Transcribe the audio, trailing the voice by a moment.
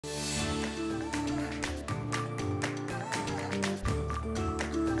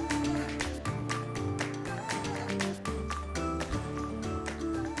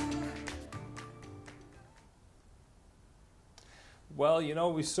Well, you know,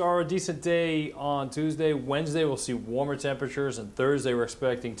 we saw a decent day on Tuesday. Wednesday, we'll see warmer temperatures, and Thursday, we're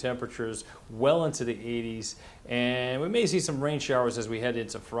expecting temperatures well into the 80s. And we may see some rain showers as we head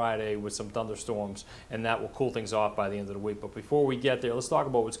into Friday with some thunderstorms, and that will cool things off by the end of the week. But before we get there, let's talk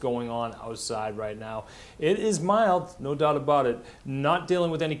about what's going on outside right now. It is mild, no doubt about it. Not dealing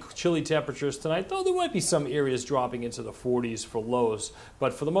with any chilly temperatures tonight, though there might be some areas dropping into the 40s for lows.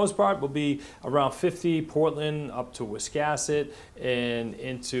 But for the most part, we'll be around 50, Portland up to Wiscasset, and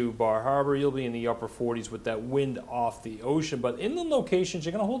into Bar Harbor. You'll be in the upper 40s with that wind off the ocean. But inland locations,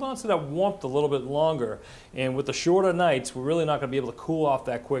 you're going to hold on to that warmth a little bit longer. And with the shorter nights, we're really not going to be able to cool off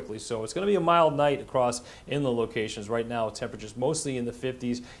that quickly. So it's going to be a mild night across inland locations. Right now, temperatures mostly in the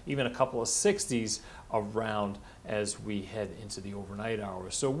 50s, even a couple of 60s around as we head into the overnight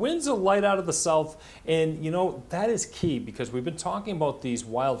hours. So winds are light out of the south, and you know, that is key because we've been talking about these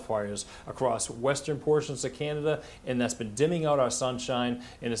wildfires across western portions of Canada, and that's been dimming out our sunshine,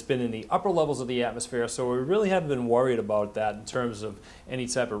 and it's been in the upper levels of the atmosphere. So we really haven't been worried about that in terms of any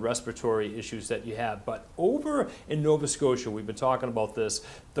type of respiratory issues that you have. But over in Nova Scotia, we've been talking about this,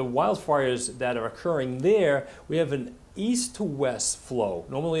 the wildfires that are occurring there, we have an east to west flow.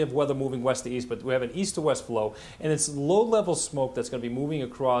 Normally we have weather moving west to east, but we have an east to west flow, and it's low level smoke that's going to be moving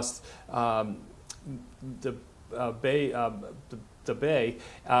across the bay,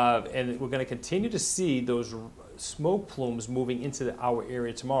 and we're going to continue to see those smoke plumes moving into our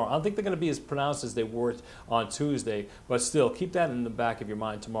area tomorrow. I don't think they're going to be as pronounced as they were on Tuesday, but still keep that in the back of your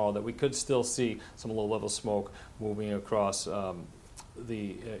mind tomorrow that we could still see some low level smoke moving across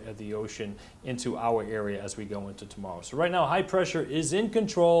the ocean into our area as we go into tomorrow. So right now, high pressure is in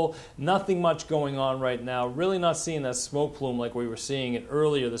control. Nothing much going on right now. Really not seeing that smoke plume like we were seeing it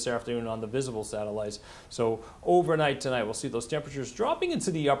earlier this afternoon on the visible satellites. So overnight tonight, we'll see those temperatures dropping into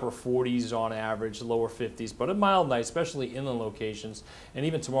the upper 40s on average, lower 50s, but a mild night, especially inland locations. And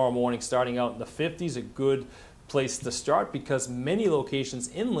even tomorrow morning, starting out in the 50s, a good place to start because many locations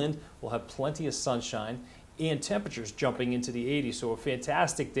inland will have plenty of sunshine and temperatures jumping into the 80s. So a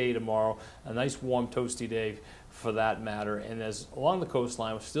fantastic day tomorrow, a nice warm toasty day for that matter. And as along the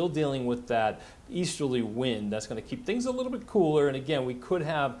coastline, we're still dealing with that easterly wind that's going to keep things a little bit cooler. And again, we could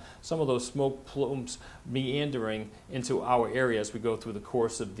have some of those smoke plumes meandering into our area as we go through the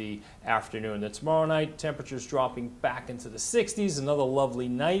course of the afternoon. Then tomorrow night, temperatures dropping back into the 60s, another lovely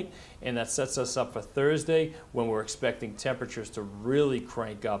night, and that sets us up for Thursday when we're expecting temperatures to really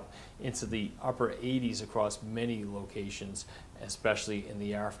crank up into the upper 80s across many locations, especially in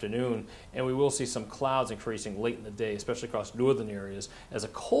the afternoon. And we will see some clouds increasing late in the day, especially across northern areas, as a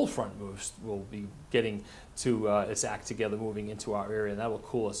cold front moves. Will be getting to its act together, moving into our area, and that will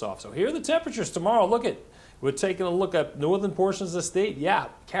cool us off. So here are the temperatures tomorrow. Look at, we're taking a look at northern portions of the state. Yeah,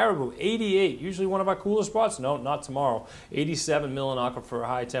 Caribou, 88, usually one of our cooler spots. No, not tomorrow. 87 Millinocket for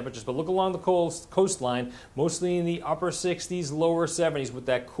high temperatures. But look along the coastline, mostly in the upper 60s, lower 70s with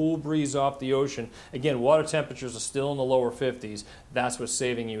that cool breeze off the ocean. Again, water temperatures are still in the lower 50s. That's what's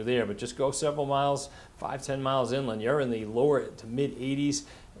saving you there. But just go several miles, 5-10 miles inland. You're in the lower to mid 80s.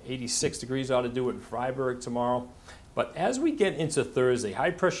 86 degrees ought to do it in Freiburg tomorrow. But as we get into Thursday,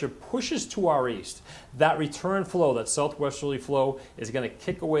 high pressure pushes to our east. That return flow, that southwesterly flow, is going to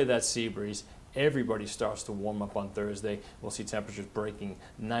kick away that sea breeze. Everybody starts to warm up on Thursday. We'll see temperatures breaking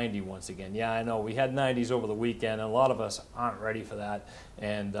 90 once again. Yeah, I know we had 90s over the weekend, and a lot of us aren't ready for that.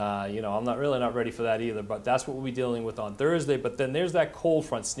 And you know, I'm really not ready for that either. But that's what we'll be dealing with on Thursday. But then there's that cold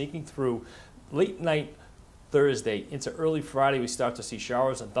front sneaking through late night Thursday into early Friday. We start to see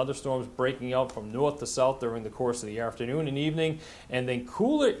showers and thunderstorms breaking out from north to south during the course of the afternoon and evening, and then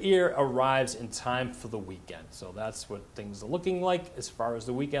cooler air arrives in time for the weekend. So that's what things are looking like as far as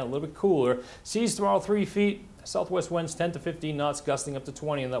the weekend, a little bit cooler. Seas tomorrow 3 feet, southwest winds 10 to 15 knots, gusting up to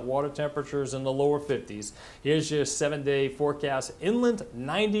 20, and that water temperatures in the lower 50s. Here's your 7-day forecast. Inland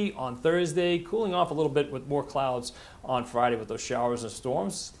 90 on Thursday, cooling off a little bit with more clouds on Friday with those showers and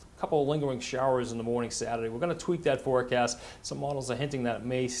storms. Couple of lingering showers in the morning Saturday. We're going to tweak that forecast. Some models are hinting that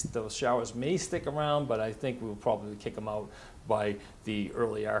those showers may stick around, but I think we'll probably kick them out by the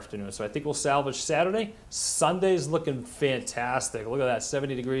early afternoon. So I think we'll salvage Saturday. Sunday's looking fantastic. Look at that,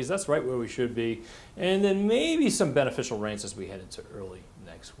 70 degrees. That's right where we should be. And then maybe some beneficial rains as we head into early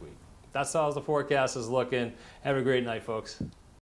next week. That's how the forecast is looking. Have a great night, folks.